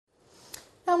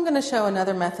Now I'm going to show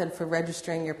another method for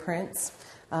registering your prints.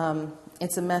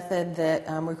 It's a method that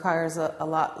requires a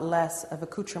lot less of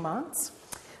accoutrements,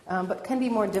 but can be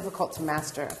more difficult to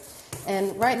master.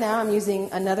 And right now I'm using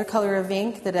another color of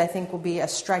ink that I think will be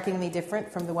strikingly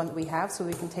different from the one that we have, so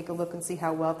we can take a look and see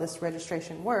how well this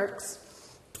registration works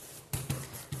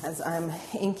as I'm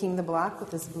inking the block with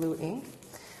this blue ink.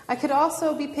 I could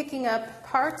also be picking up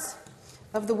parts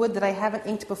of the wood that I haven't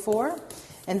inked before,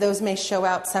 and those may show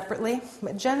out separately.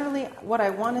 But generally, what I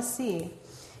want to see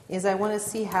is I want to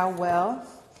see how well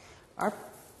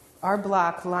our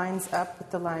block lines up with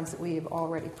the lines that we have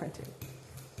already printed.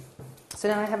 So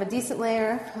now I have a decent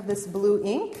layer of this blue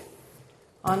ink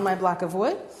on my block of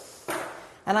wood,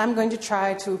 and I'm going to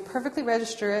try to perfectly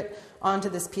register it onto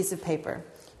this piece of paper,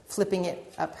 flipping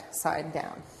it upside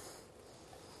down.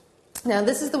 Now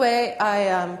this is the way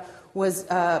I was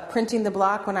printing the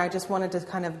block when I just wanted to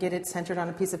kind of get it centered on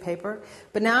a piece of paper.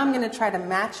 But now I'm going to try to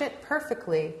match it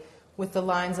perfectly with the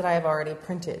lines that I have already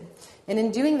printed. And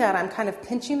in doing that, I'm kind of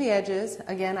pinching the edges.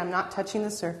 Again, I'm not touching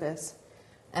the surface.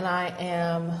 And I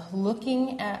am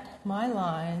looking at my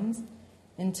lines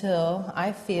until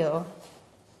I feel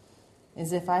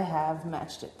as if I have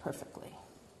matched it perfectly.